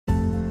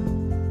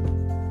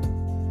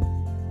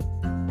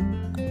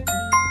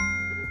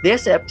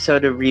This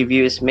episode of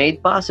Review is made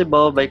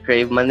possible by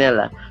Crave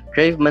Manila.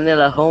 Crave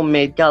Manila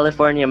homemade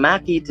California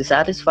Maki to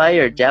satisfy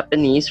your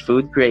Japanese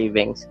food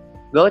cravings.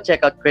 Go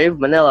check out Crave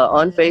Manila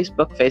on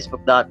Facebook,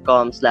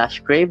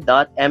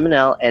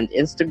 facebook.com/crave.mnl and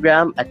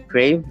Instagram at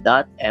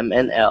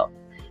crave.mnl.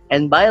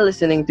 And by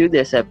listening to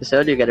this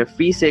episode, you get a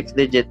free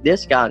 6-digit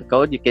discount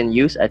code you can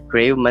use at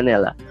Crave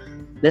Manila.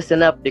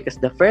 Listen up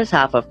because the first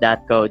half of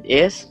that code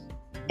is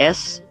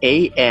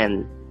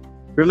SAN.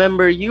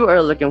 Remember, you are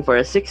looking for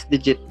a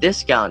 6-digit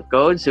discount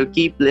code, so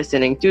keep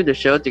listening to the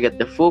show to get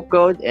the full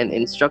code and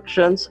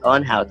instructions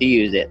on how to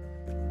use it.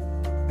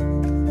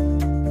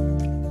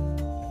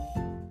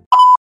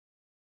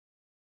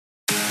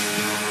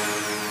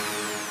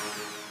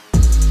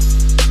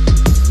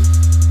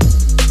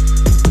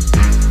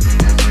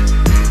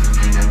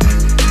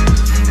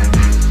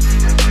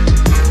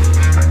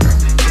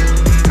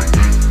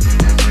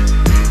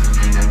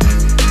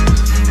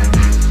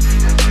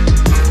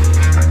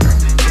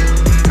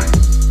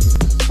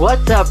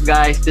 What's up,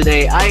 guys?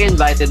 Today I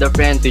invited a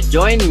friend to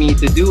join me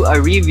to do a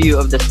review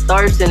of the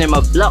Star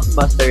Cinema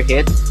blockbuster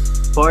hit,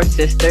 Four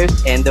Sisters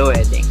and a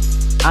Wedding.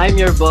 I'm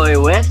your boy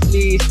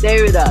Wesley.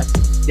 Stay with us.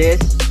 This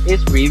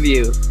is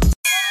Review.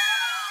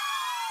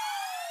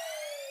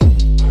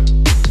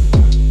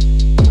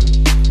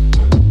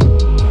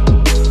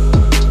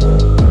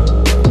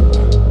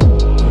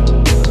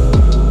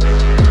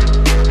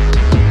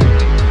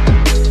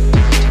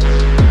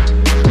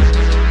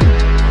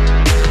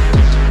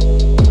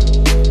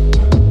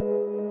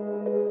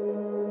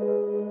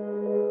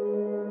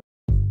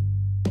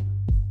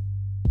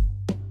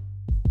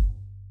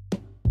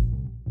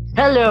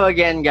 Hello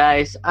again,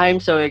 guys. I'm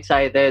so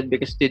excited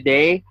because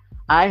today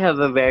I have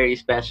a very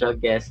special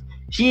guest.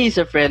 She is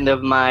a friend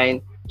of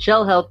mine.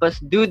 She'll help us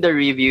do the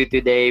review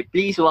today.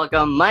 Please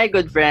welcome my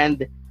good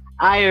friend,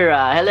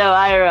 Ira. Hello,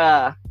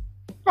 Ira.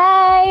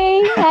 Hi!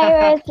 Hi,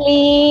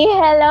 Wesley!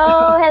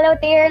 Hello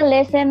to your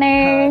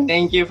listeners!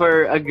 Thank you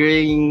for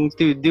agreeing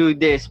to do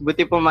this.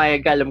 Buti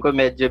pumayag ka. Alam ko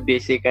medyo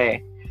busy ka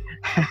eh.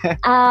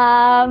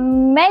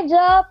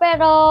 Medyo,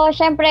 pero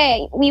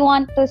syempre, we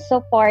want to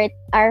support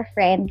our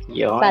friend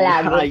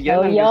palagi.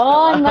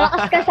 Yun,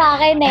 malakas ka sa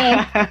akin eh.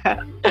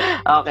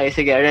 Okay,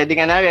 sige. Ready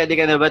ka na? Ready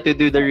ka na ba to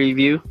do the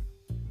review?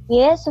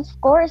 Yes, of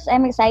course.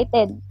 I'm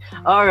excited.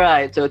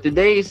 Alright, so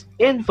today's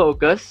In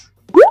Focus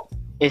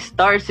is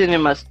Star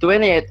Cinema's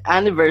 20th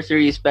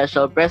anniversary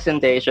special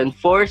presentation,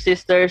 Four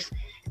Sisters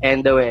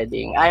and a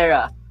Wedding.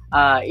 Ira,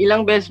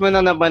 ilang beses mo na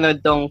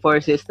napanood tong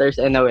Four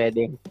Sisters and a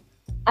Wedding?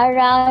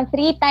 Around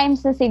 3 times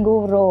na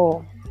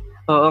siguro.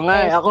 Oo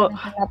nga, ako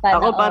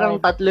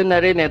parang 3 na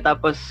rin eh.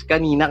 Tapos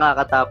kanina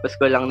kakatapos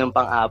ko lang ng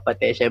pang-4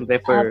 eh.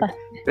 Siyempre for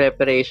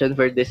preparation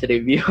for this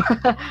review.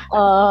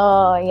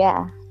 Oh,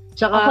 yeah.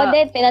 Tsaka, ako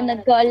din,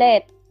 pinanood ko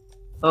ulit.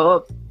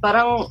 Oo,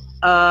 parang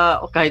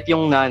kahit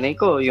yung nanay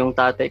ko, yung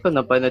tatay ko,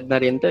 napanood na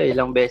rin to eh.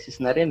 Ilang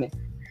beses na rin eh.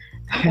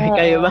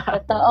 Kayo ba?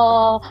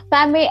 Totoo.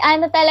 Family,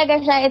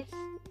 talaga siya,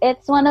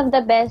 it's one of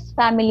the best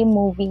family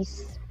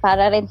movies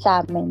para rin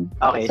sa amin.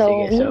 Okay,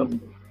 sige.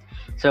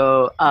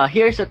 So,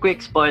 here's a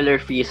quick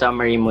spoiler-free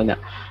summary muna.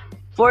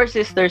 Four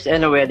Sisters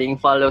and a Wedding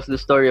follows the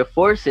story of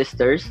 4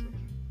 sisters,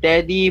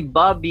 Teddy,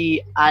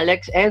 Bobby,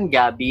 Alex, and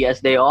Gabby,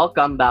 as they all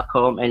come back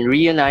home and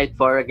reunite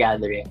for a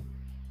gathering.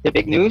 The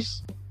big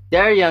news?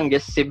 Their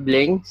youngest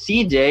sibling,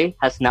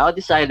 CJ, has now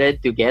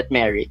decided to get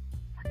married.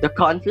 The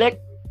conflict?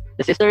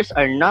 The sisters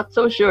are not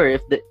so sure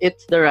if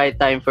it's the right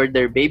time for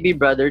their baby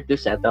brother to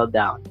settle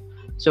down.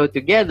 So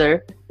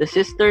together, the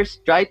sisters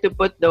try to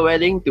put the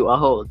wedding to a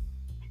hold.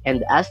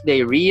 And as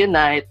they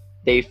reunite,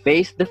 they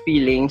face the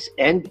feelings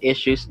and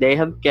issues they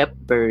have kept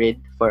buried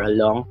for a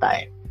long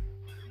time.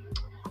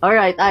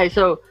 Alright,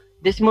 so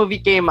this movie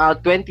came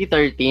out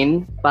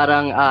 2013.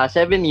 Parang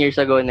 7 years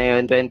ago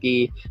na yun,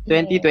 2020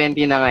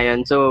 na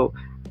ngayon. So,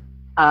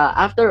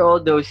 after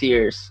all those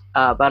years,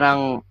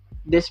 parang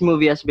this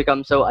movie has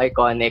become so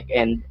iconic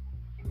and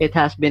it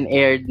has been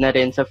aired na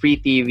rin sa free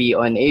TV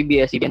on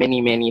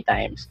ABS-CBN many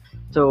times.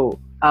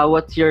 So,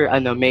 what's your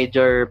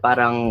major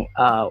parang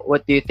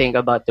what do you think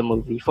about the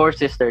movie Four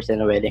Sisters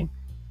and a Wedding?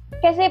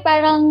 Kasi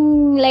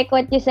parang like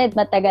what you said,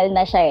 matagal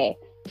na siya eh.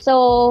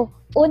 So,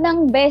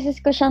 unang beses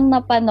ko siyang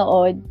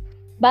napanood,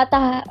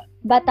 bata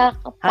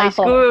pa High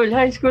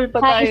school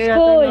pa tayo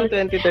yata,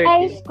 2013.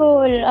 High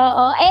school,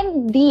 oo.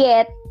 And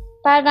yet,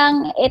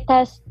 parang it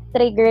has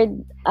triggered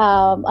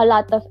a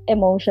lot of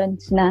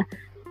emotions na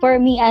for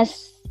me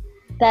as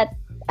a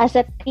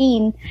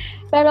teen.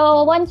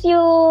 Pero once you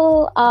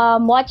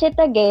watch it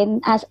again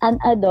as an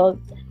adult,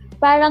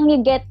 parang you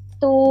get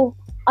to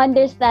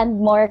understand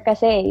more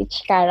kasi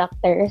each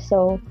character.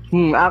 So,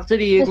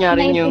 actually, yun nga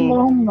rin yung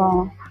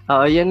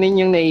yan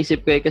din yung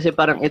naisip ko eh, kasi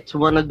parang it's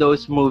one of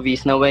those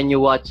movies na when you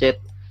watch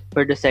it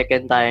for the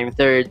second time,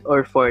 third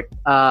or fourth,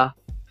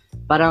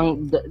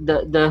 parang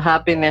the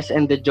happiness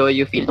and the joy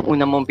you feel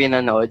una mong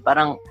pinanood,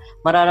 parang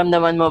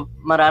mararamdaman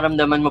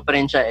mo pa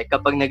rin siya eh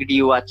kapag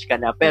nag-rewatch ka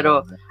na.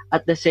 Pero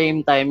at the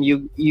same time,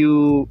 you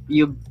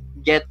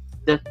get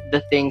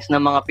the things na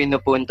mga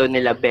pinupunto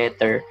nila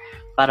better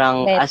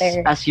Parang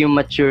Better. as you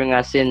mature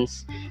nga,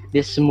 since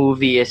this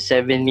movie is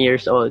 7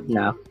 years old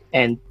now,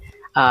 and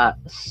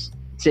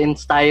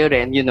since tayo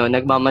rin,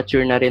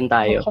 nagmamature na rin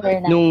tayo.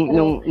 Mature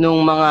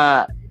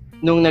na.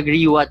 Nung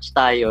nag-rewatch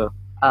tayo,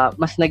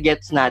 mas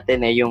na-gets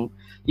natin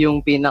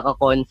yung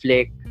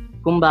pinaka-conflict,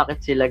 kung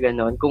bakit sila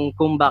ganon,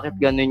 kung bakit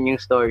ganon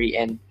yung story,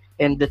 and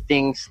the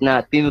things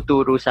na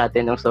tinuturo sa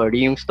atin ng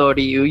story. Yung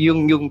story,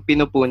 yung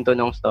pinupunto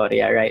ng story,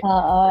 right?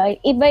 Oo.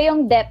 Iba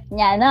yung depth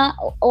niya na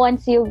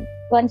once you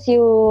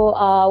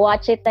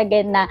watch it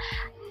again na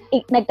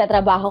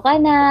nagtatrabaho ka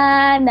na,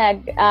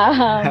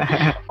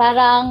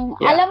 parang,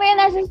 Yeah. alam mo yun,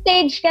 nasa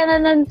stage ka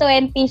na ng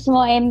 20s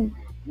mo and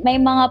may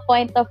mga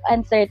point of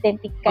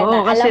uncertainty ka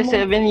na. Kasi Alam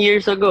mo, 7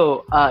 years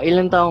ago,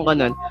 ilang taong ka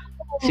nun?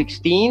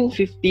 16,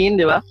 15,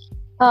 di ba?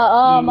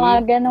 oo,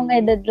 mga ganong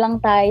edad lang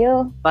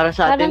tayo. Para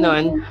sa atin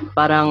nun,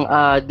 parang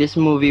this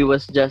movie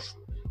was just,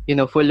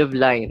 full of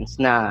lines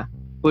na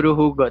puro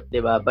hugot, di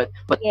ba? But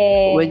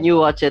Yes. when you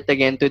watch it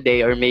again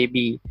today or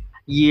maybe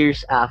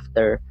years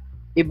after,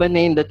 iba na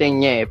yung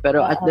dating niya eh.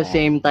 Pero at the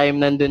same time,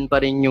 nandun pa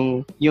rin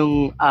yung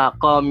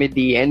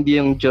comedy and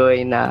yung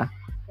joy na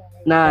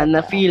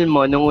feel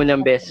mo nung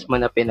unang beses mo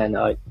na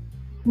pinanood.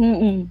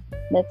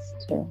 That's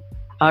true.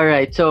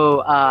 Alright,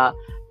 so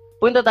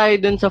punta tayo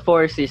dun sa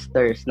Four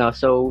Sisters, no?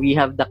 So we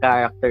have the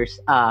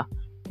characters.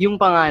 Yung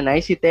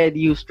panganay, si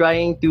Teddy, who's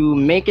trying to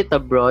make it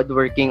abroad,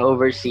 working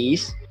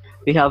overseas.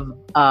 We have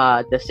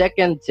the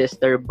second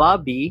sister,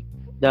 Bobby,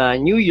 the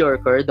New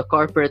Yorker, the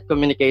corporate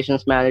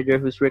communications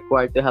manager who's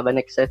required to have an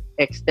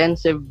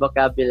extensive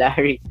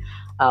vocabulary.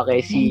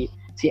 Okay,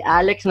 si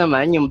Alex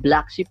naman, yung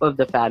black sheep of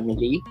the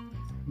family.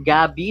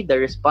 Gabby, the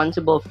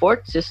responsible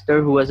fourth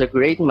sister who has a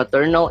great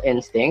maternal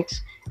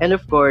instincts. And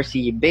of course,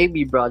 si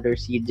baby brother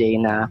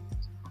CJ na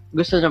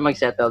gusto na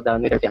mag-settle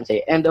down with her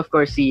fiancé. And of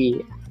course,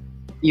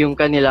 yung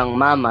kanilang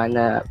mama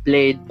na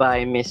played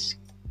by Miss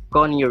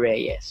Connie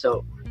Reyes.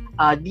 So,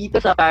 dito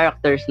sa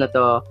characters na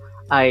to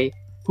ay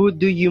who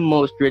do you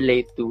most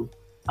relate to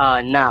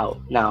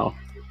now?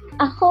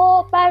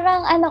 Ako,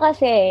 parang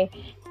kasi,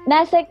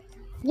 nasa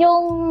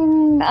yung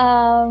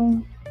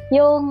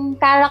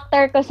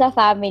character ko sa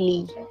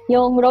family,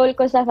 yung role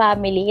ko sa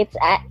family,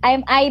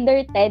 I'm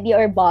either Teddy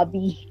or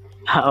Bobby.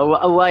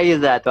 Why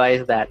is that?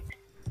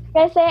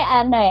 Kasi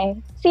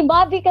si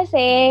Bobby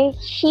kasi,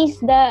 she's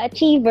the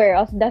achiever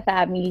of the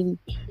family.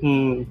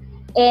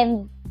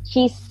 And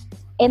she's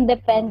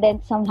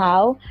independent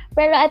somehow.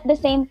 Pero at the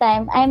same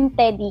time, I'm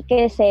Teddy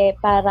kasi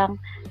parang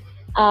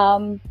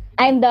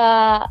I'm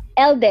the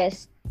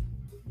eldest.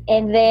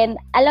 And then,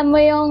 alam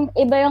mo yung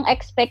iba yung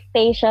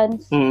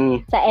expectations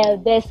sa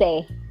eldest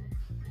eh.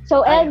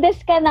 So,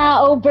 eldest ka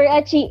na,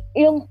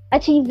 yung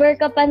achiever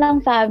ka pa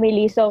ng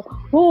family. So,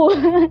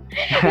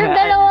 yung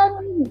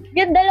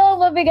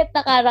dalawang mabigat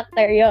na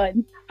character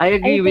yon. I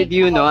agree with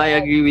you, no? I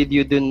agree with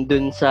you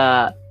dun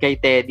sa kay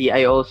Teddy.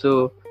 I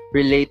also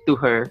relate to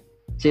her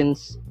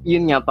since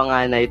yun nga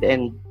panganay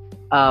and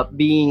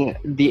being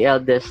the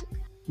eldest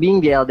in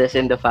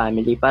the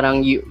family.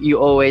 Parang you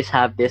always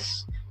have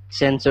this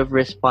sense of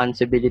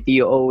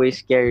responsibility. You always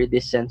carry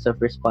this sense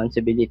of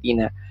responsibility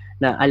na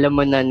alam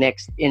mo na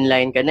next in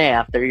line ka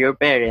na after your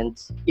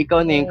parents.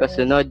 Ikaw na yung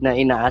kasunod na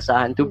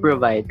inaasahan to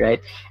provide,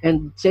 right?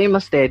 And same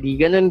as Teddy,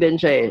 ganun din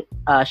siya eh.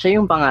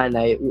 Siya yung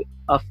panganay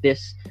of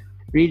this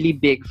really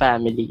big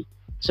family.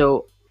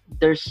 So,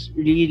 there's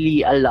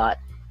really a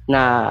lot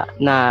na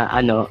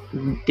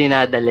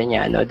tinadala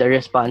niya, the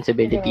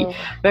responsibility.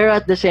 Pero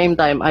at the same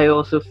time, I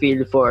also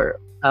feel for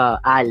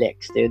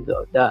Alex,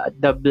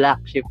 the black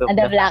sheep of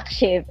the black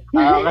sheep.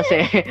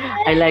 Kasi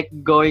I like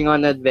going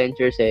on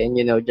adventures and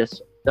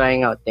just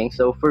trying out things.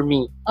 So for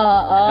me,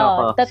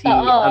 a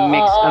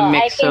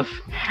mix of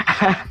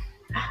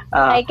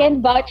I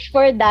can vouch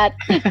for that.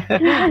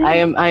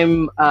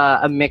 I'm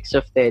a mix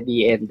of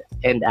Teddy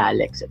and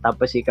Alex.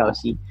 Tapos ikaw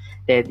si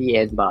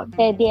Teddy and Bobby.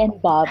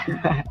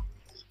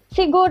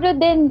 Siguro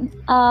din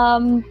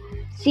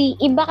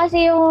iba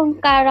kasi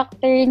yung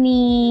character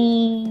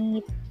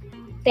ni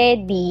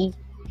Teddy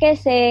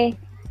kasi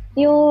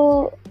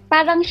yung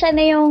parang siya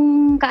na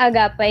yung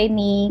kaagapay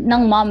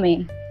ng mom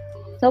eh.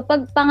 So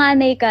pag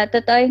panganay ka,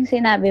 totoo yung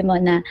sinabi mo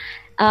na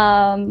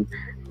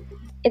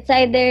it's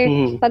either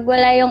pag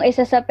wala yung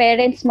isa sa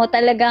parents mo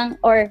talagang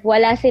or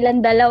wala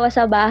silang dalawa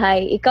sa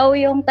bahay, ikaw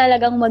yung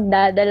talagang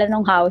magdadala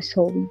ng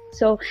household.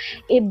 So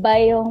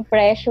iba yung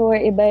pressure,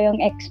 iba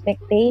yung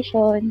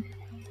expectation.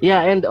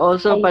 Yeah, and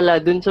also pala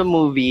dun sa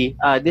movie,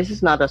 this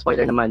is not a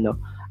spoiler naman, no?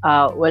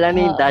 Wala na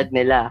yung dad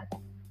nila.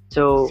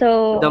 So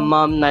the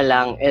mom na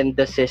lang and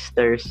the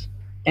sisters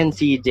and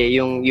CJ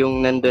yung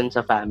nandun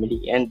sa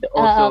family. And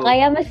also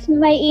kaya mas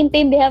may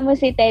intindihan mo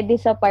si Teddy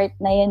sa part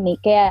na yun eh.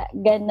 Kaya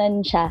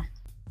ganun siya.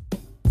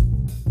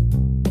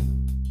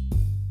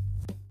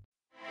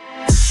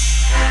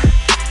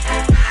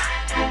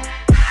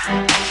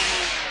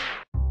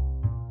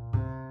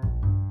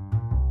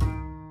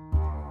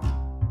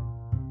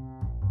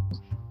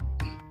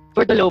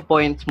 For the low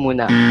points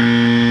muna.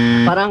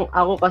 Parang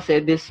ako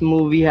kasi, this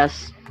movie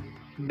has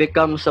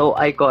become so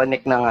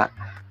iconic na nga.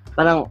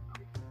 Parang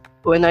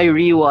when I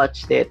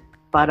rewatched it,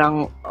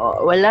 parang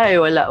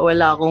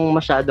wala akong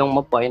masyadong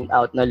ma-point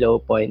out na low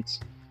points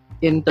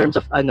in terms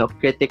of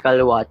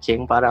critical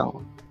watching.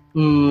 Parang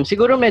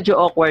siguro medyo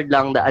awkward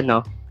lang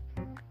the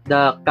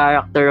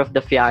character of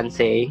the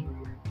fiancé.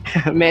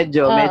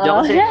 medyo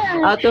kasi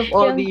out of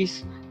all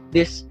these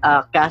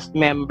cast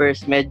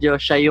members,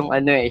 medyo siya yung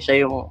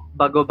siya yung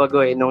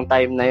bago-bago nung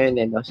time na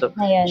yun no. So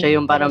siya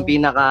yung parang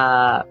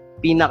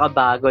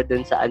pinakabago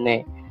dun sa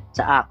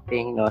sa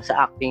acting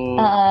sa acting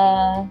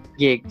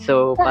gig.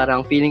 So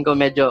parang feeling ko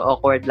medyo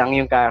awkward lang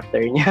yung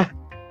character niya.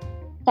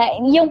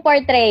 Yung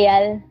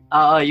portrayal.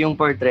 Oo, yung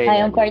portrayal.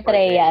 Yung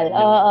portrayal.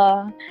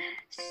 Oo.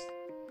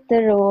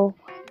 True.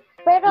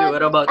 Pero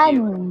what about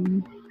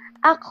you?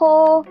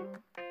 Ako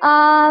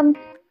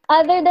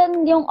other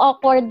than yung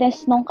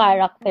awkwardness ng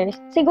characters,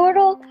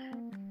 siguro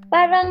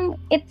parang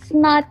it's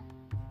not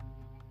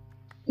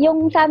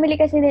yung family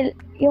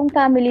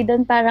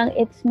doon parang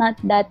it's not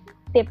that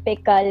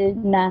typical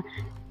na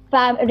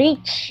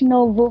rich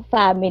noble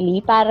family,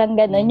 parang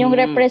ganun yung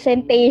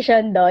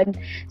representation doon.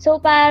 So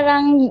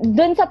parang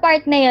doon sa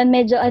part na yun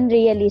medyo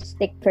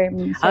unrealistic for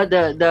me. So,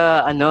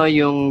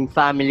 yung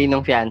family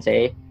ng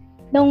fiancé?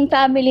 Nung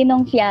family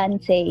ng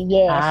fiancé,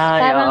 yes.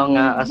 Parang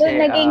nga kasi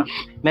naging,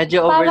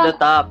 medyo over the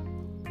top.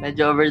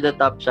 Medyo over the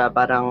top siya.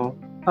 Parang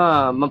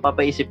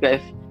mapapaisip ka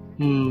if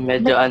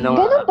medyo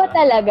ganun ba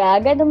talaga?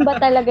 Ganun ba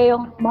talaga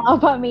yung mga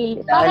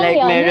family?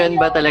 Like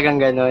meron ba talagang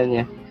ganun?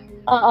 Yeah.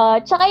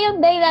 Oo. Tsaka yung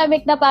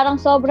dynamic na parang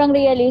sobrang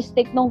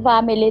realistic nung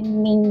family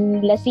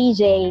nila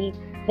CJ.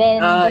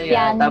 Then the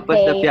fiancé. Tapos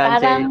the fiancé.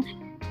 Parang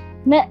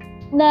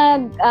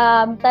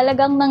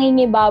talagang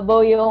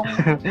nangingibabaw yung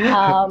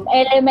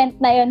element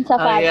na yun sa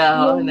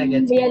yung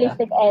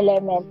realistic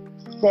element,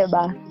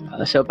 diba?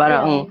 So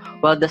parang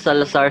while the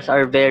Salazars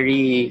are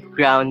very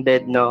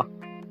grounded, no,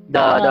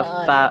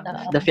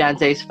 the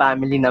fiancé's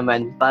family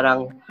naman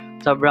parang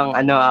sobrang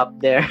up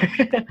there.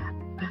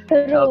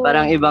 True.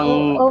 Parang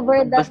ibang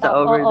over the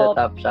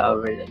top siya.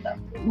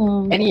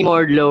 Any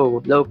more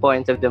low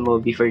points of the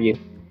movie for you?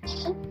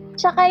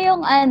 Tsaka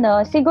yung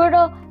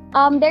siguro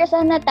there's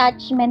an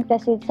attachment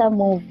kasi sa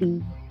movie.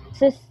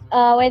 So,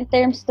 when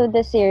terms to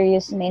the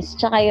seriousness,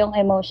 tsaka yung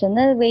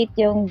emotional weight,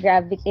 yung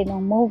gravity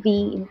ng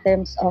movie in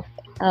terms of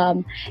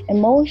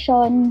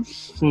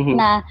emotions,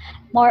 na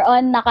more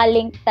on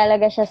nakalink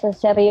talaga siya sa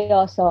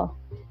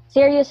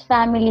serious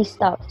family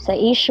stuff, sa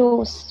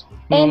issues.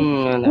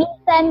 And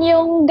minsan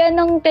yung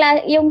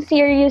yung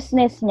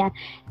seriousness niya,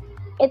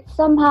 it's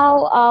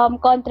somehow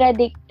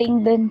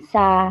contradicting dun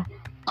sa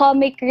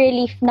comic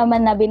relief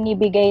naman na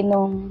binibigay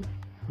nung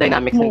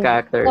dynamics ng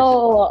characters.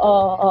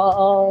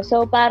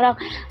 So parang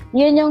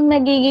yun yung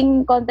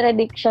nagiging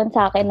contradiction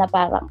sa akin na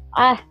parang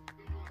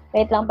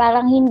wait lang,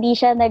 parang hindi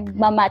siya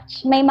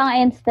nagmamatch. May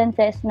mga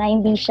instances na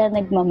hindi siya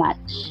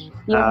nagmamatch.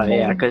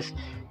 Because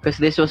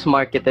this was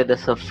marketed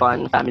as a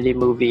fun family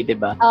movie,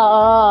 diba?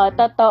 Oo,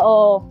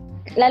 totoo.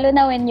 Lalo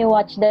na when you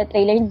watch the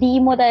trailer, hindi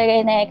mo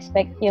talaga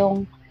na-expect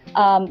yung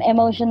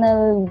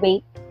emotional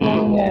weight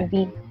ng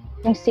movie,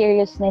 yung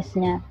seriousness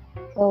niya.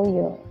 So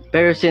yun.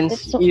 Pero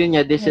since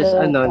this is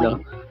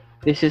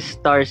this is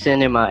Star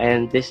Cinema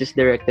and this is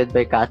directed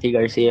by Cathy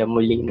Garcia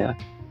Molina.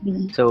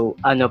 So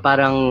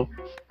parang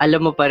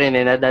alam mo pa rin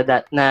na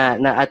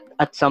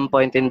at some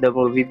point in the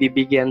movie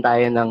bibigyan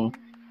tayo ng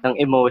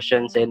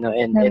emotions and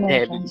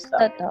heavy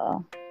stuff.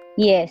 Totoo.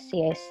 Yes.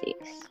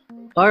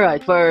 All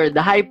right, for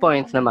the high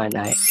points naman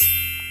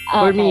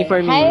for me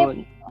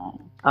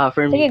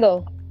Sige,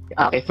 go.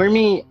 Okay, for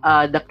me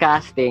the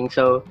casting.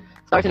 So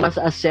Star Cinema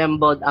has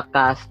assembled a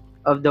cast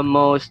of the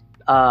most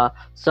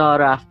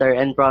sought after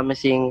and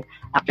promising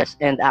actors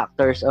and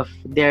actors of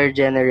their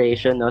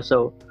generation, no?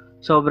 So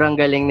sobrang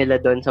galing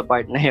nila doon sa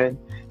part na yun.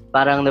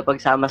 Parang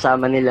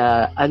napagsama-sama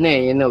nila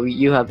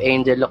you have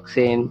Angel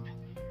Locsin,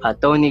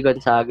 Tony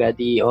Gonzaga,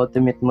 the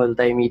ultimate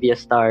multimedia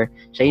star.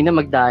 Siya yung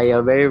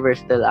magdaya, very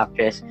versatile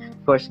actress.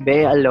 Of course,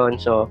 Bea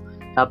Alonso.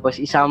 Tapos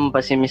isama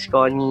pa si Miss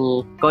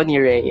Connie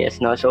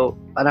Reyes, no? So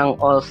parang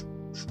all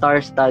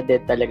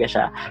star-studded talaga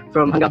siya.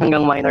 From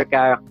hanggang minor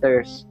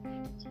characters.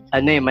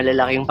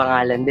 Malalaking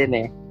pangalan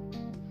din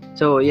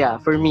So yeah,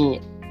 for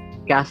me,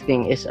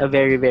 casting is a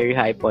very, very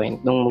high point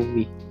ng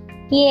movie.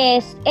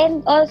 Yes, and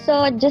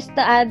also just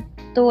to add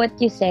to what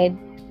you said,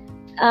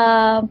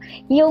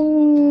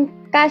 yung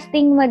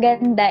casting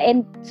maganda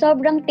and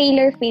sobrang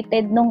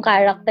tailor-fitted nung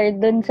character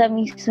dun sa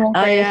mismong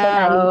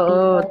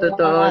personality.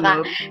 Totoo.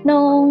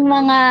 Nung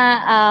mga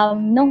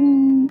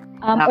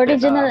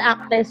original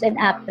actors and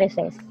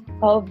actresses.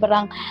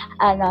 Sobrang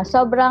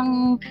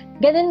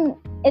ganun,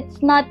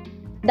 it's not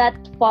that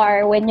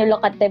far when you look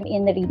at them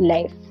in real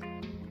life.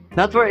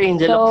 Not for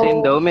Angel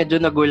Locsin though.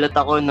 Medyo nagulat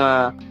ako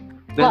na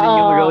ganun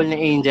yung role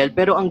ni Angel.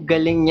 Pero ang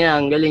galing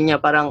niya.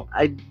 Parang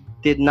I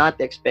did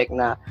not expect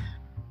na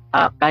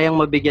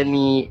kayang mabigyan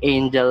ni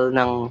Angel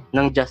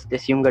ng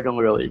justice yung ganung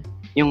role.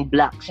 Yung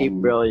black sheep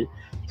role.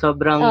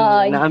 Sobrang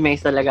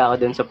na-amaze talaga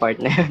ako dun sa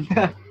part na yun.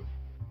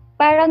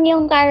 Parang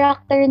yung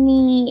character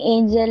ni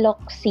Angel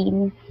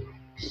Locsin,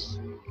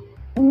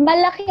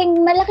 malaki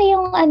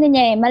yung ano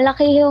niya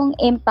malaki yung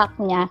impact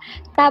niya.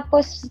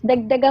 Tapos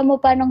dagdagan mo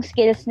pa ng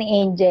skills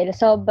ni Angel.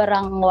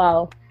 Sobrang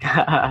wow.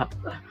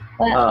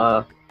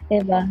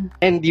 Diba?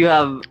 And you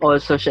have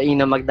also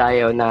Shaina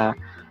Magdayo na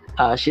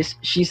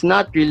she's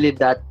not really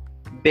that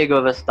big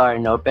of a star,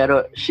 no?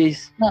 Pero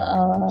she's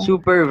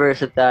super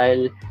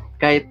versatile.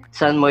 Kahit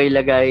saan mo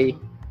ilagay,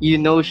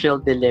 she'll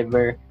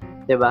deliver.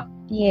 Diba?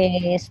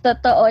 Yes,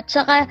 totoo.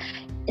 Tsaka,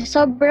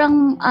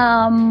 sobrang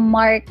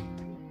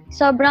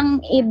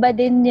iba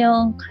din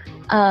yung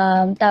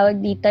tawag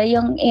dito,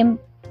 yung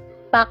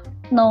impact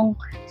nung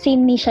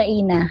scene ni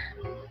Shaina.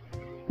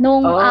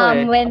 Nung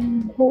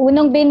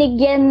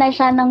binigyan na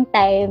siya ng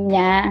time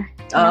niya.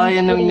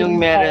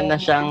 Yung meron na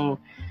siyang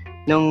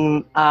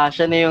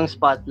siya na yung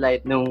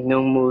spotlight nung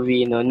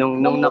movie, no? Nung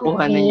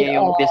nakuha na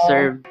niya yung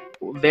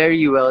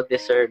very well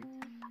deserved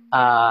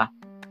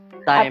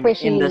time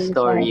in the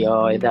story,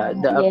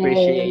 the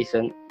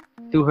appreciation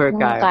to her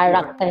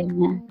character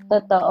niya.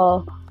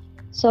 Totoo.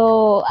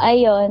 So,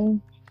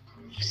 ayun.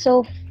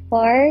 So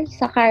far,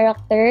 sa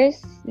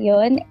characters,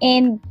 yun.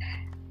 And,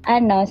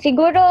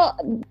 siguro,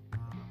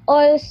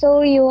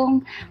 also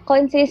yung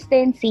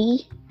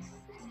consistency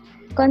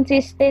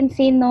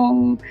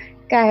nung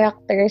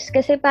characters.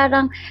 Kasi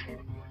parang,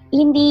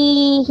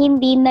 hindi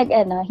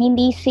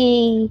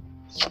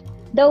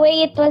the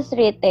way it was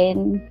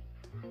written,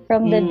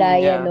 from the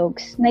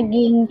dialogues,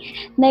 naging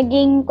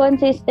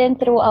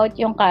consistent throughout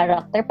yung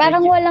character.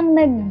 Parang walang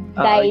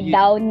nag-die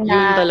down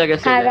na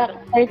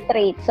character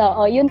traits.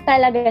 So, yun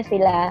talaga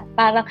sila.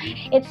 Parang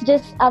it's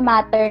just a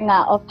matter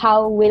nga of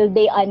how will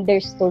they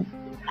understand.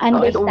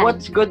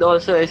 What's good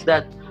also is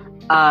that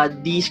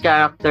these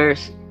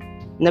characters,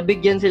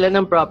 nabigyan sila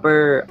ng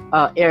proper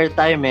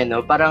airtime, no?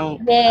 Parang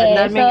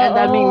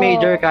daming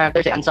major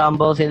characters,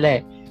 ensemble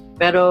sila eh.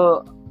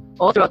 Pero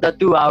all throughout the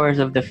 2 hours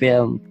of the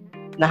film,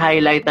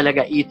 na-highlight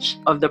talaga each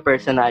of the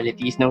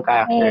personalities ng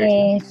characters.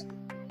 Yes.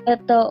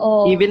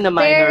 Totoo. Even the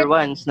minor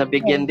ones,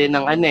 nabigyan din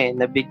ng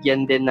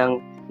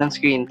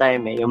screen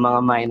time yung mga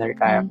minor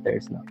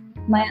characters, no?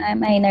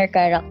 Minor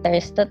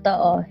characters,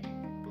 totoo.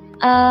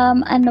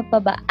 Ano pa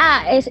ba?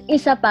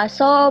 Isa pa,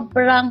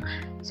 sobrang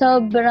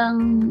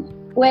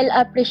well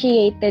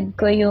appreciated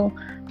ko yung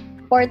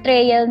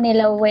portrayal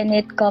nila when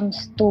it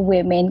comes to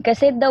women.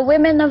 Kasi the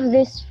women of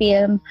this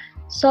film,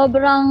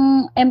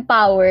 sobrang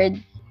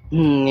empowered.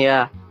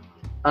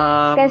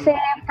 Kasi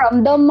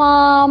from the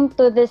mom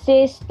to the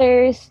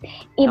sisters,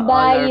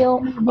 iba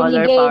yung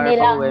binigay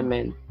nilang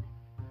women.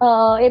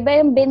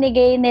 Iba yung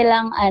binigay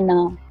nilang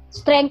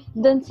strength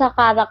dun sa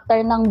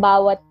character ng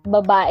bawat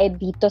babae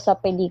dito sa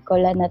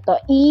pelikula na to.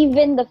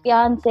 Even the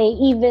fiance,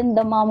 even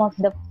the mom of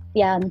the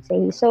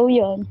fiance. So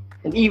yun.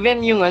 And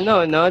even yung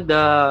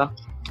the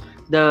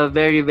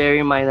very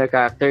very minor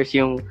characters,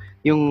 yung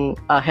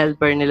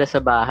helper nila sa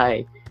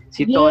bahay.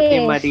 Si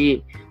Toti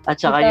Marie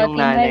at saka yung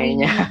nanay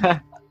niya.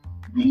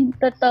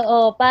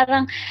 Totoo.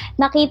 Parang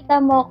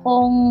nakita mo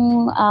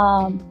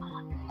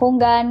kung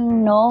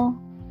gaano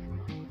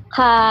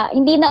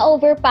hindi na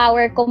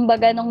overpower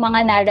kumbaga nung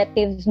mga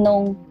narratives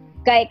nung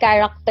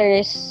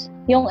characters,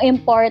 yung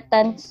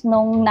importance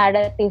nung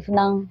narrative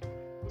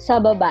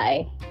sa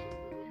babae.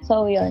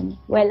 So yun,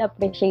 well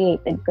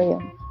appreciated ko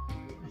yun.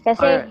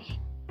 Kasi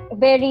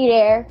very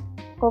rare,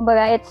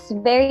 kumbaga it's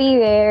very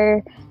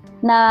rare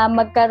na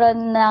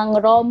magkaroon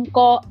ng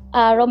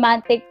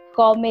romantic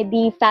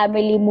comedy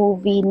family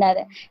movie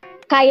na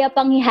kaya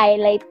pang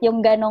i-highlight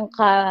yung ganong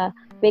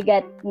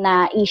kabigat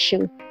na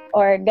issue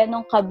or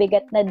ganong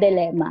kabigat na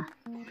dilemma.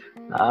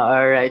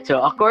 Alright,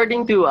 so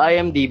according to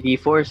IMDb,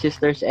 Four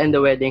Sisters and the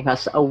Wedding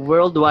has a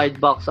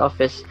worldwide box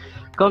office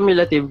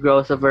cumulative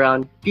gross of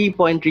around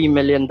 $3.3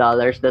 million.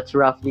 That's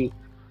roughly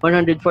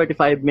 145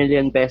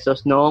 million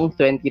pesos noong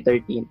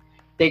 2013.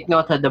 Take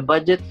note that the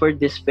budget for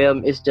this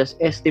film is just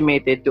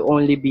estimated to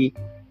only be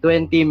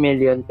 20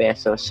 million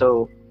pesos.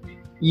 So,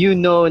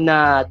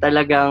 na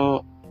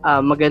talagang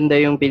maganda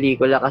yung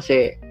pelikula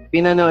kasi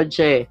pinanood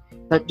siya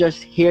not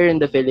just here in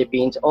the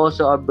Philippines,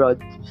 also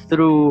abroad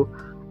through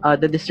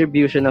the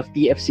distribution of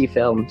TFC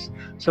Films.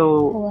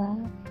 So,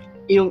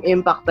 yung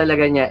impact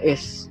talaga niya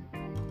is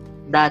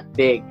that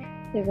big.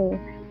 True.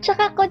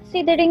 Tsaka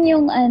considering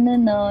yung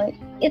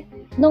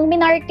nung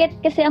minarket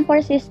kasi ang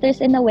Four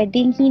Sisters in a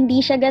Wedding, hindi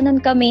siya ganun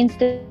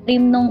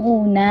ka-mainstream nung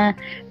una.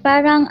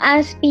 Parang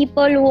as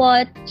people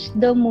watch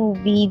the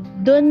movie,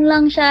 dun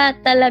lang siya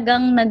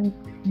talagang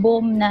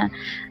nag-boom na,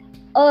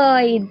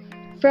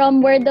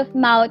 from word of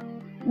mouth,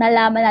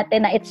 nalaman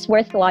natin na it's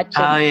worth watching.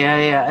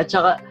 Yeah. At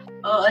saka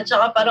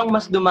parang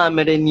mas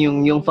dumami rin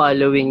yung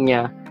following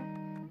niya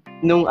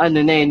nung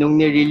nung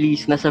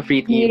ni-release na sa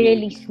free TV.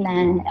 Ni-release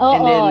na.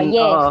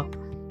 Yes.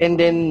 And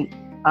then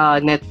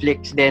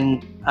Netflix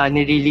then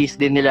ni-release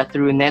din nila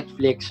through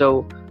Netflix.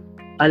 So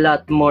a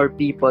lot more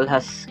people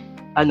has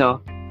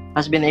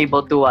been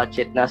able to watch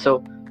it na.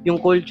 So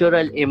yung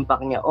cultural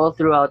impact niya all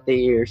throughout the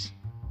years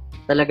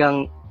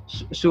talagang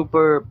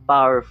super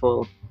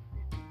powerful.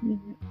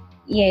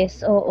 Yes,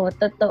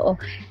 totoo.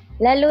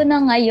 Lalo na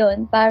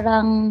ngayon,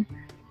 parang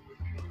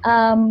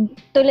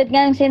tulad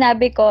nga ng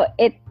sinabi ko,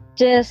 it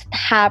just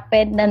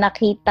happened na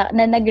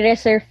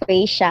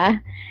nag-resurface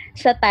siya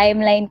sa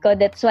timeline ko.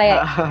 That's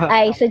why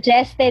I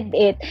suggested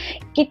it.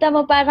 Kita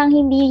mo parang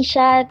hindi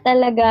siya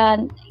talaga,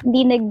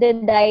 hindi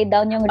nagda-die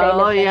down yung relevance.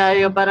 Oh, yeah,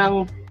 yung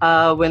parang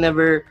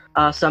whenever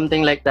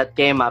something like that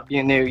came up,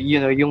 you know,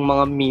 yung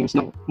mga memes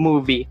ng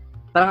movie,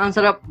 parang ang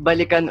sarap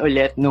balikan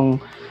ulit nung,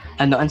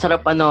 ang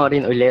sarap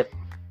panoorin ulit.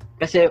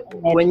 Kasi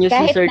when you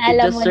see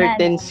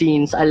certain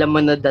scenes, alam mo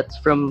na that's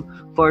from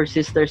Four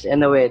Sisters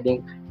and a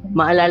Wedding.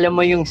 Maalala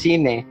mo yung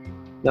scene eh.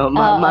 No,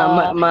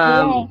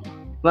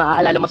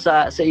 maaalala mo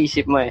sa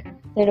isip mo eh.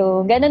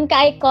 True. Ganun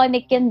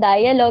ka-iconic yung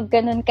dialogue,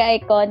 ganun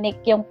ka-iconic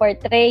yung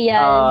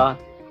portrayal.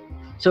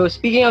 So,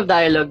 speaking of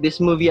dialogue, this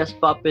movie has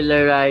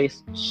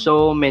popularized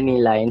so many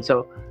lines.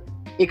 So,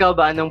 ikaw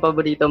ba, anong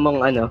paborito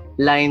mong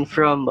line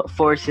from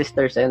Four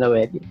Sisters and a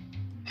Wedding?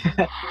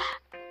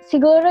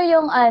 Siguro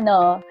yung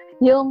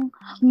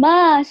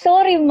ma,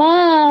 sorry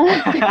ma.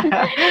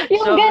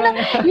 Yung so, gano'n,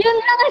 yun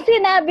lang ang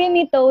sinabi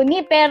ni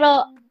Tony,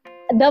 pero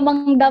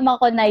damang-dama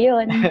ko na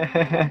yun.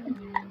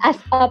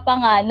 As a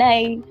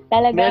panganay.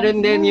 Talagang,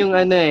 meron din yung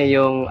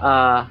yung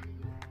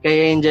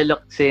kay Angel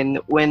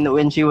Locsin,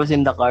 when she was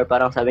in the car,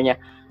 parang sabi niya,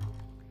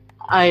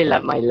 I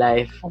love my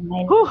life.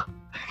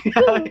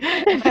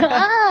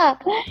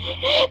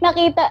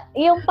 Nakita,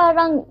 yung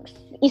parang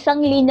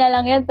isang linya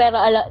lang yan, pero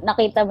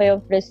nakita mo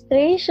yung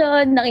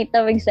frustration,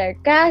 nakita mo yung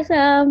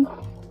sarcasm.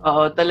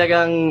 Oo,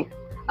 talagang,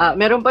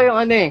 meron pa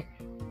yung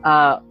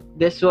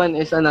this one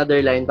is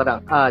another line,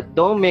 parang,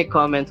 don't make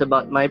comments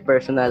about my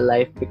personal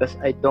life because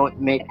I don't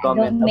make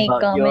comments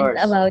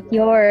about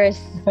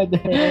yours.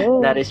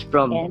 That is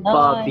from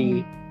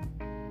Bobby.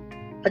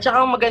 At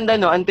saka ang maganda,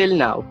 until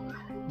now,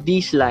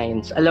 these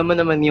lines, alam mo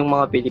naman yung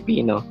mga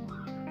Pilipino,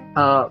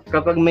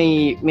 kapag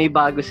may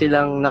bago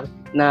silang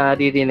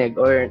naririnig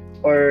or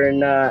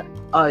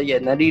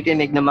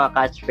naririnig na mga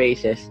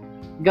catchphrases,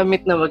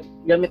 gamit na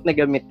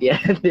gamit yan,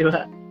 di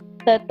ba?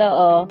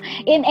 Totoo.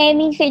 In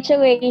any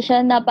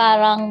situation na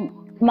parang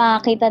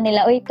makita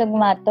nila, uy,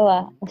 tugma to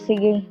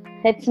sige,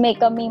 let's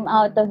make a meme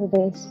out of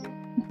this.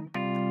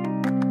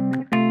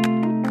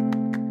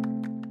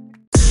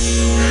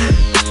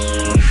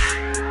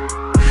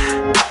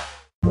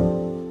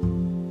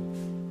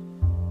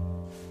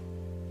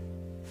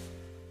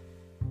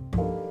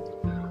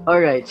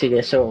 Alright,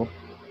 sige. So,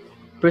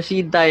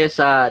 proceed tayo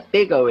sa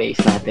takeaways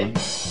natin.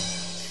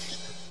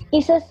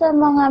 Isa sa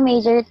mga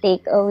major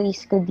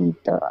takeaways ko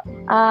dito,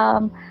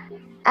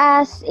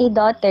 as a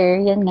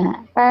daughter, yun nga,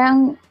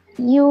 parang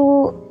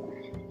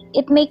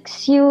it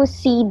makes you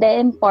see the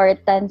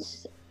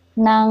importance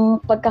ng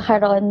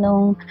pagkakaroon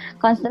ng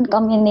constant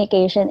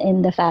communication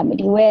in the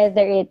family,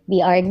 whether it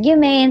be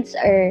arguments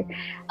or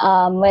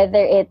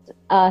whether it's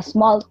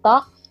small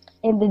talk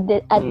at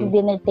the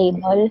dinner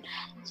table.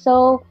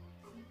 So,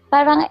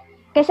 parang,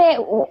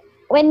 kasi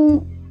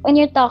when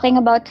you're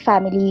talking about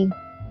family,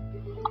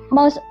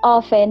 most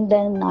often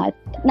than not,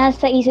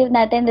 nasa isip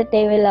natin that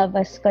they will love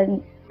us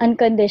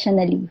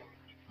unconditionally.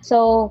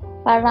 So,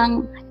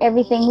 parang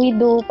everything we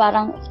do,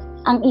 parang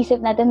ang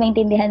isip natin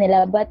maintindihan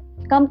nila. But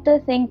come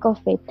to think of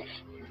it,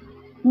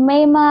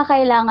 may mga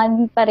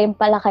kailangan pa rin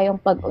pala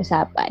kayong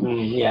pag-usapan.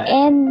 Yeah.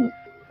 And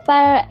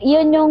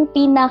yun yung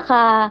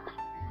pinaka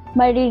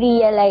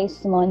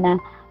marirealize mo na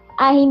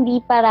hindi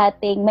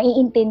parating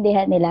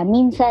maiintindihan nila.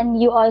 Minsan,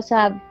 you also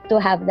have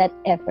to have that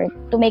effort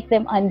to make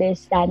them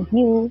understand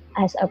you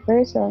as a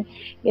person,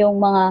 yung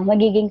mga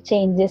magiging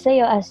changes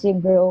sa'yo as you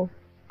grow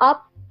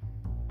up,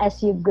 as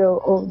you grow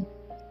old.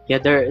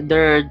 Yeah,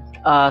 there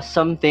are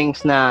some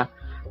things na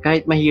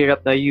kahit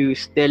mahirap na you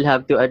still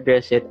have to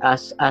address it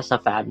as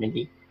a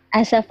family.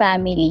 As a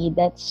family,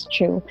 that's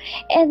true.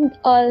 And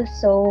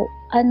also,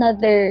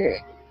 another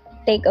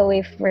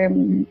takeaway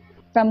from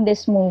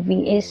this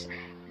movie is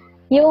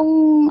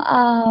yung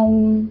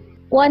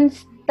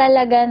once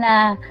talaga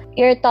na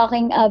you're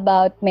talking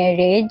about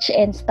marriage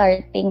and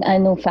starting a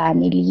new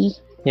family.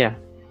 Yeah.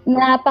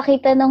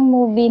 Napakita ng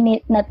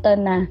movie na to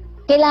na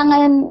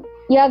kailangan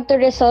you have to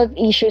resolve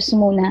issues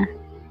muna.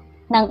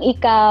 Nang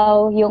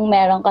ikaw, yung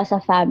meron ka sa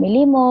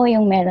family mo,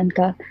 yung meron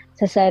ka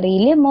sa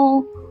sarili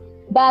mo,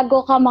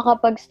 bago ka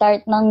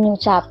makapag-start ng new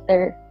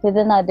chapter with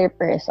another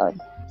person.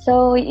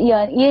 So,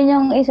 yun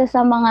yung isa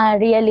sa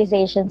mga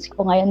realizations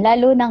ko ngayon,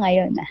 lalo na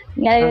ngayon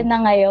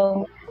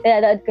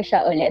pinanood ko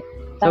siya ulit.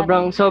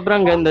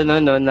 Sobrang ganda no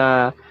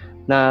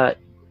na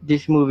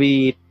this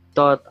movie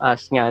taught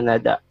us nga na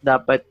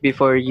dapat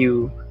before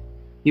you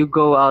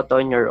go out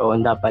on your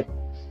own, dapat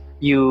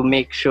you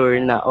make sure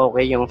na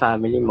okay yung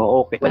family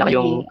mo, okay, wala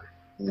yung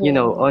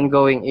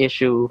ongoing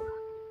issue,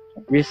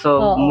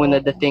 resolve muna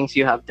the things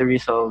you have to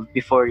resolve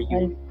before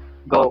you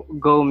go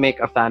make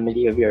a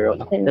family of your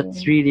own.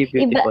 That's really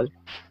beautiful.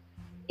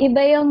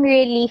 Iba yung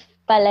relief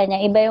pala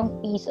niya, iba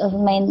yung peace of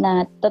mind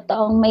na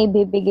totoong may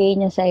bibigay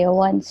niya sa'yo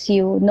once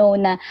you know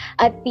na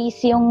at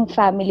peace yung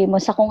family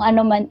mo sa kung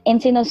ano man,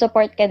 and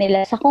sinusupport ka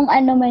nila sa kung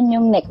ano man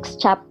yung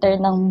next chapter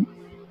ng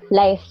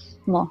life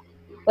mo.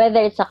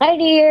 Whether it's sa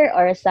career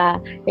or sa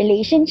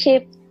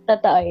relationship,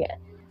 totoo yan.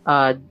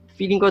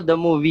 feeling ko the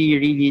movie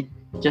really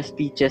just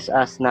teaches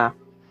us na,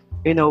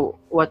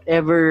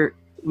 whatever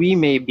we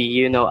may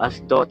be, as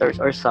daughters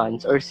or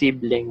sons or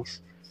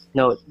siblings,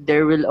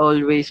 there will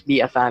always be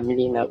a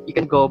family na you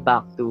can go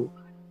back to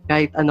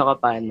kahit ano ka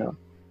pa, no?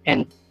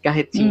 And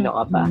kahit sino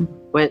ka pa.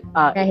 Well,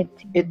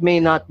 it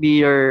may not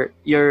be your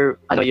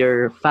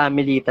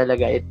family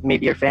talaga. It may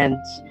be your friends,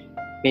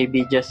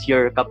 maybe just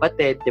your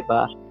kapatid, di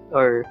ba?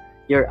 Or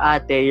your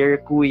ate, your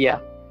kuya.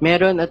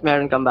 Meron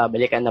kang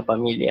babalikan na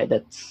pamilya.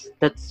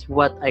 That's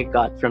what I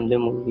got from the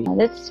movie.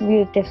 That's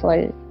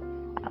beautiful.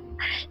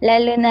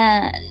 Lalo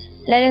na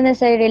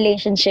sa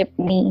relationship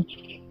ni,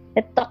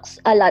 it talks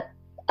a lot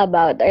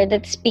about, or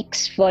that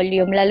speaks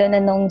volume, lalo na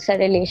nung sa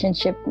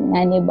relationship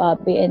nga ni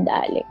Bobby and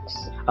Alex.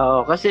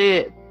 Oo,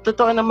 kasi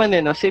totoo naman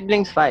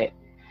siblings fight.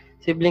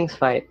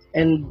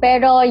 And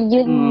pero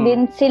yun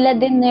din, sila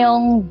din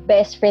yung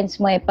best friends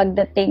mo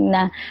pagdating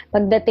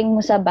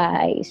mo sa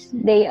bahay.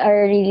 They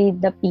are really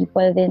the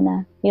people din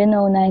na,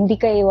 na hindi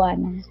ka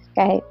iwanan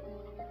kahit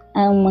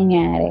anong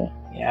mangyari.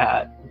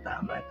 Yeah,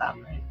 tama.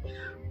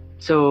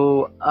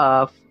 So,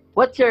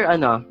 what's your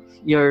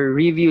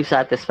review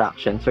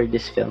satisfaction for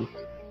this film?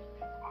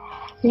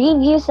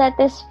 Review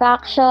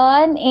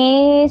satisfaction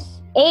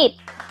is 8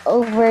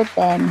 over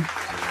 10.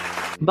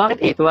 Bakit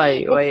 8?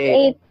 Why?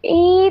 Why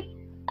 8?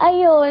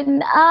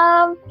 Ayun.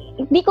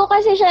 Hindi ko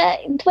kasi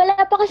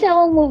wala pa kasi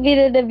akong movie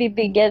na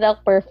nabibigyan ng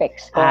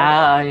perfect score.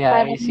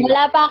 Yeah.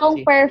 Wala pa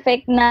akong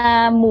perfect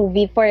na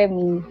movie for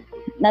me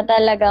na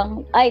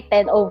talagang,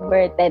 10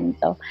 over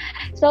 10 to.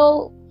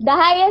 So, the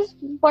highest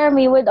for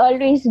me would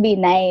always be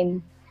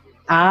 9.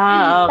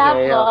 Okay.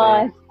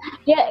 Tapos,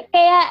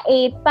 kaya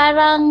 8,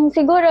 parang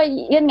siguro,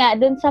 yun nga,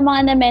 dun sa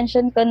mga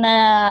na-mention ko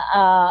na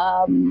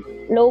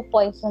low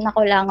points na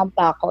nakulangan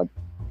pa ako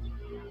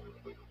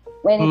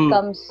when it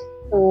comes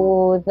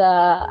to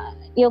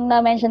yung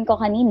na-mention ko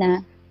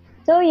kanina.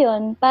 So,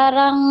 yun,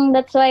 parang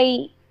that's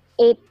why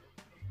 8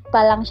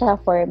 pa lang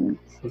siya for me.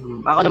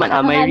 Ako naman,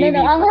 may review.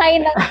 Ang high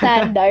ng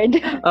standard.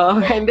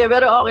 Hindi,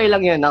 pero okay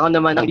lang yun. Ako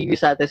naman, ang review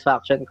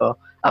satisfaction ko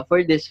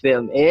for this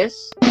film is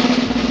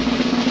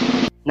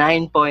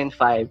 9.5.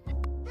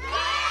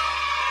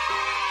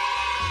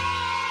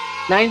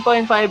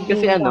 9.5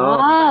 kasi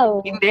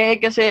wow.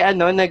 Hindi kasi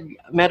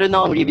meron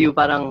akong review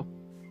parang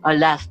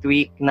last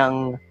week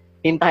ng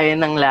Hintayin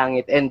ng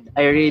Langit and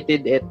I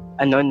rated it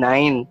 9.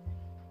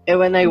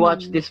 When I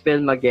watched this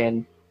film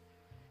again,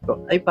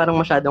 ay parang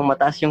masyadong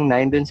mataas yung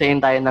 9 dun sa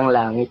Hintayin ng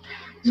Langit.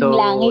 So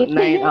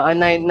 9.5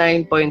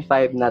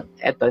 not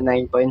eto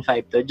 9.5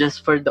 to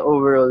just for the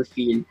overall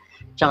feel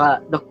tsaka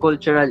the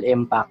cultural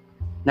impact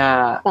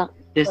na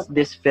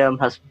this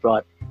film has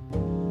brought.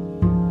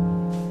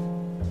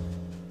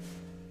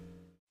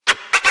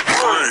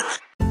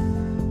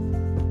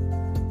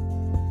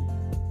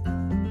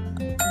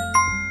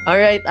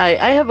 Alright,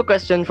 I have a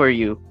question for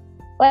you.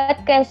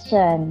 What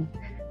question?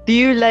 Do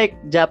you like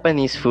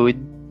Japanese food?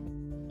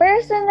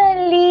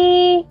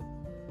 Personally,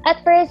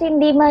 at first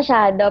hindi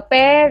masyado,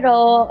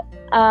 pero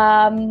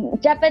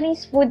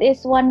Japanese food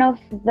is one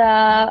of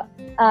the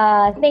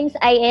things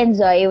I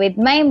enjoy with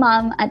my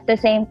mom at the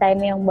same time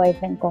yung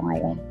boyfriend ko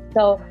ngayon.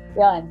 So,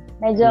 yun.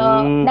 Medyo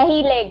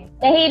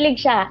nahilig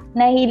siya.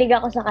 Nahilig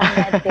ako sa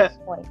kanya at this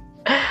point.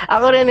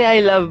 Ako rin I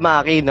love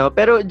Maki, no?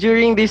 Pero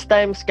during these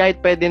times,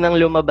 kahit pwede nang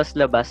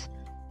lumabas-labas,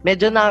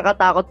 medyo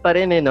nakakatakot pa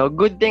rin, no?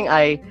 Good thing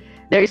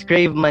there is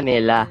Crave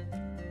Manila.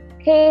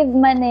 Crave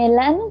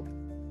Manila?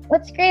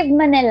 What's Crave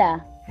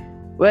Manila?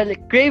 Well,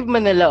 Crave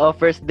Manila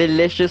offers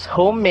delicious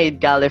homemade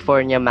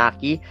California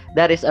Maki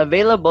that is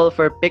available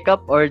for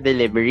pickup or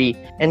delivery.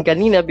 And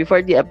kanina,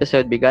 before the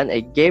episode began,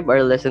 I gave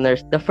our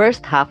listeners the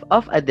first half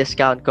of a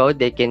discount code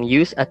they can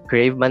use at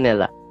Crave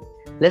Manila.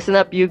 Listen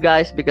up, you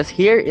guys, because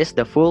here is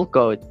the full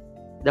code.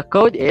 The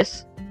code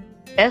is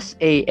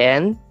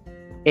SANAOL.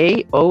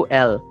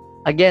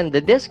 Again,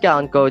 the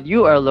discount code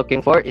you are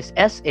looking for is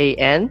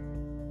SANAOL.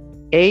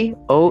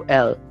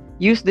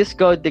 Use this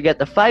code to get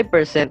a 5%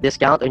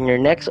 discount on your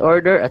next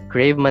order at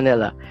Crave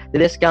Manila. The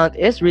discount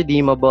is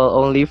redeemable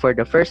only for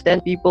the first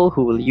 10 people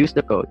who will use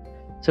the code.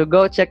 So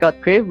go check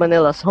out Crave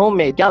Manila's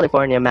homemade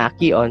California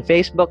Maki on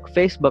Facebook,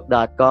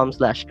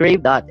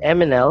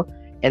 facebook.com/crave.mnl,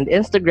 and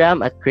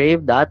Instagram at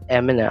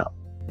crave.mnl.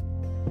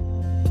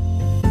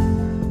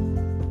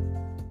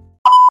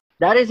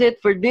 That is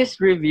it for this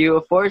review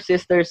of Four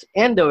Sisters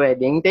and the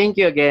Wedding. Thank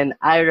you again,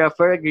 Ira,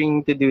 for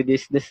agreeing to do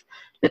this.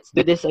 Let's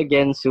do this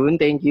again soon.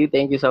 Thank you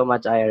so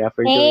much, Ira,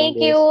 for doing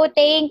this.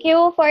 Thank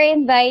you for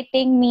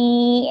inviting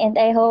me,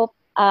 and I hope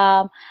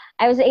I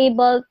was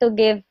able to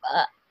give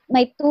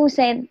my 2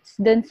 cents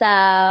dun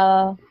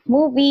sa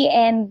movie,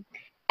 and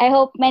I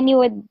hope many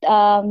would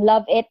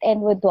love it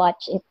and would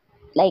watch it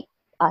like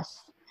us.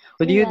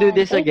 Would you do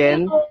this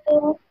again?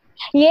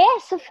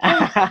 Yes, of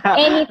course.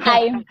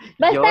 Anytime.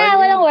 Basta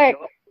walang work.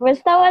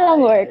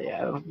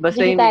 Yeah.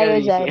 Basta hindi ka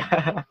busy.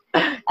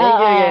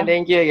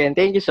 Thank you again.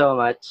 Thank you so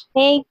much.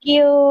 Thank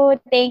you,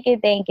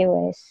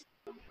 Wes.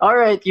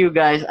 Alright, you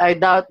guys. I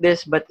doubt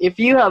this, but if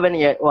you haven't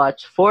yet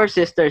watched Four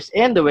Sisters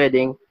and the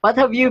Wedding, what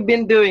have you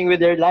been doing with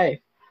your life?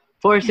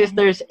 Four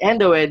Sisters and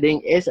the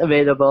Wedding is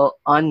available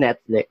on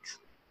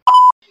Netflix.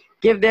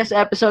 Give this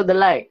episode a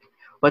like.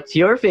 What's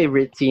your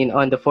favorite scene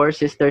on the Four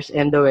Sisters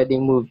and the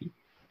Wedding movie?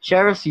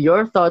 Share us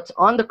your thoughts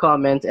on the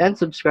comments and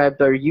subscribe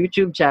to our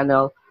YouTube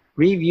channel,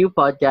 Review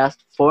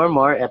Podcast, for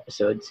more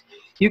episodes.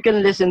 You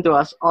can listen to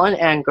us on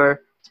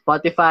Anchor,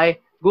 Spotify,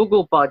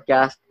 Google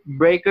Podcast,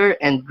 Breaker,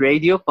 and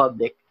Radio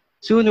Public.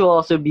 Soon we'll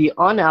also be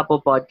on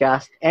Apple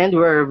Podcast and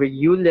wherever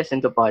you listen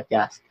to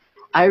podcasts.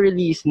 I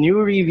release new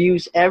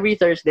reviews every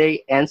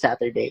Thursday and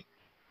Saturday.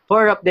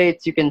 For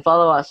updates, you can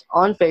follow us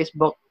on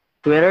Facebook,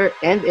 Twitter,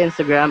 and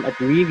Instagram at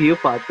Review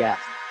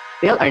Podcast.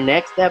 Till our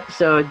next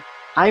episode,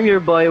 I'm your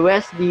boy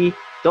Wesley.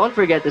 Don't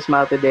forget to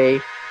smile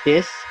today.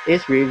 This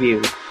is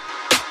Review.